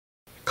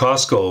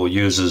Costco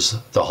uses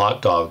the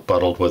hot dog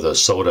bundled with a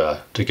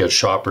soda to get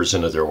shoppers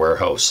into their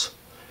warehouse.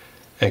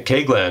 And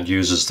Kegland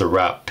uses the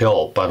RAPT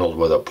Pill bundled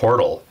with a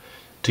portal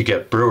to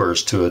get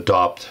brewers to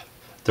adopt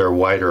their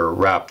wider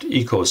RAPT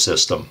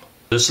ecosystem.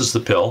 This is the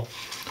pill.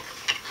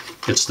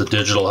 It's the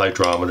digital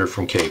hydrometer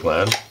from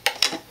Kegland.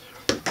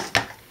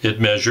 It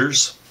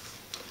measures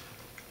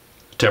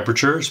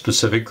temperature,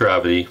 specific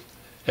gravity,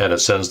 and it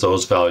sends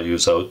those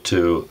values out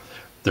to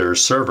their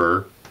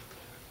server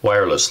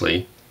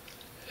wirelessly,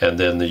 and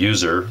then the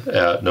user,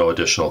 at no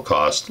additional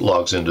cost,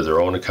 logs into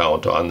their own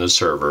account on the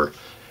server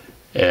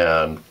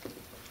and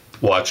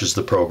watches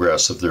the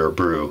progress of their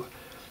brew.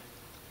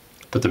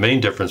 But the main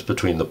difference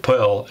between the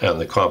pill and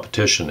the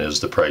competition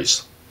is the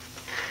price.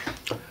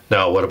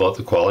 Now, what about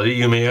the quality,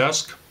 you may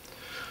ask?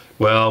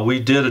 Well, we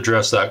did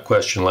address that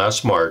question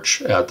last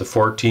March at the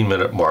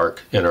 14-minute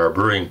mark in our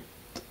brewing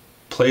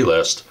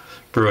playlist,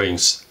 Brewing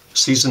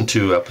Season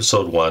 2,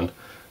 Episode 1.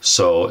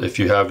 So if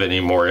you have any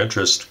more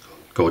interest,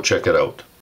 go check it out.